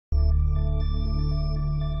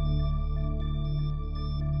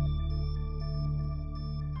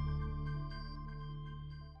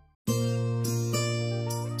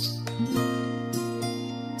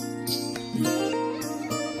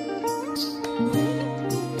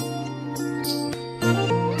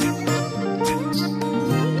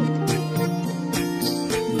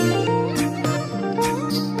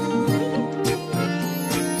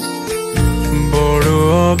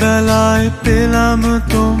বেলায় পেলাম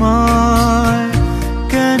তোমায়,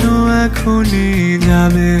 কেন এখনই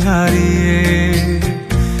যাবে হারিয়ে?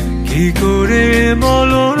 কি করে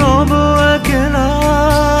বলো রব একলা,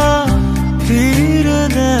 ফিরে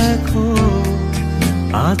দেখো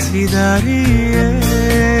আছি দাঁড়িয়ে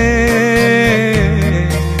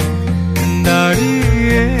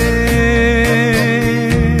দাঁড়িয়ে।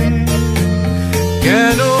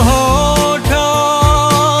 কেন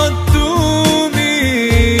হঠাৎ তুমি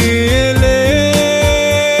এলে,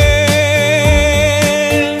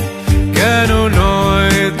 কেন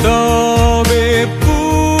নয় তবে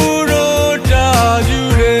পুরোটা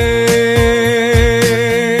জুড়ে?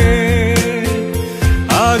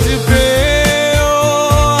 আজ পেয়েও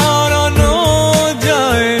হারানো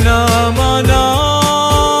যায় না মানা,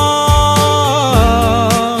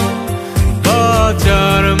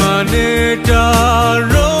 বাঁচার মানেটা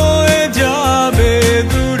রয়ে যাবে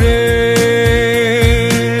দূরে।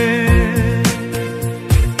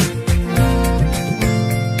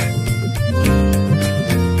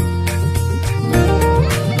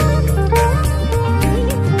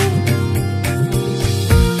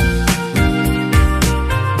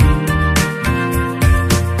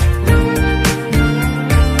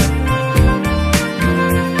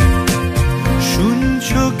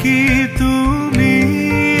 শুনছো কি তুমি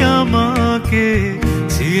আমাকে,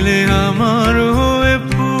 ছিলে আমার হয়ে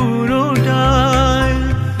পুরোটাই,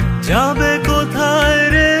 যাবে কোথায়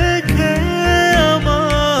রেখে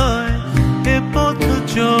আমায়? এ পথ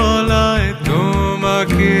চলায়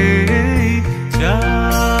তোমাকে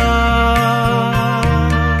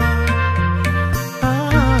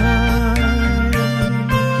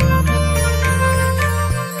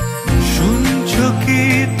শুনছো কি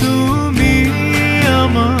তুমি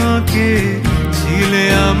আমাকে, ছিলে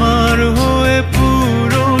আমার হয়ে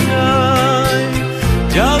পুরোটাই,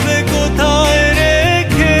 যাবে কোথায়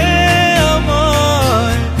রেখে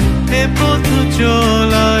আমায়? এ পথ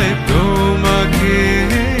চলায় তোমাকে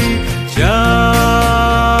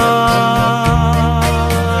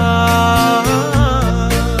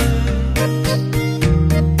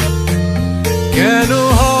কেন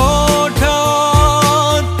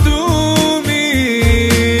হঠাৎ তুমি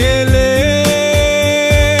এলে,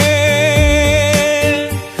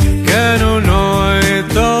 কেন নয়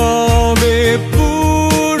তবে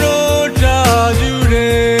পুরোটা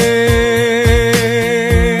জুড়ে?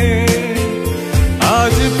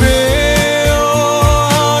 আজ পেয়েও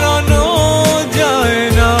হারানো যায়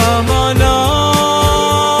না মানা,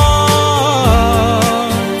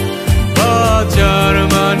 বাঁচার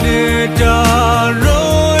মানেটা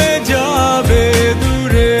রয়ে যাবে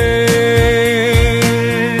দূরে।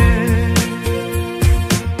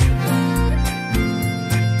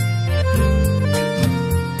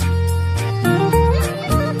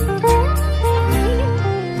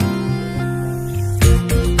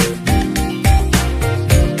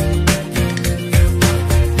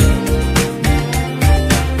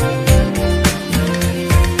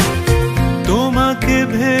 তোমাকে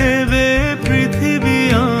ভেবে পৃথিবী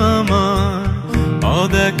আমার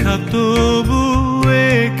অদেখা তবু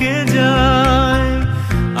একে যায়,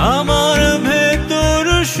 আমার ভেতর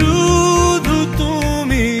শুধু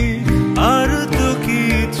তুমি, আর তো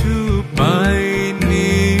কিছু পাইনি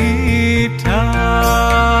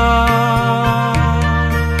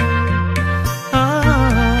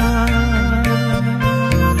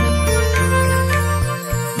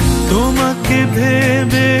তোমাকে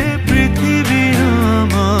ভেবে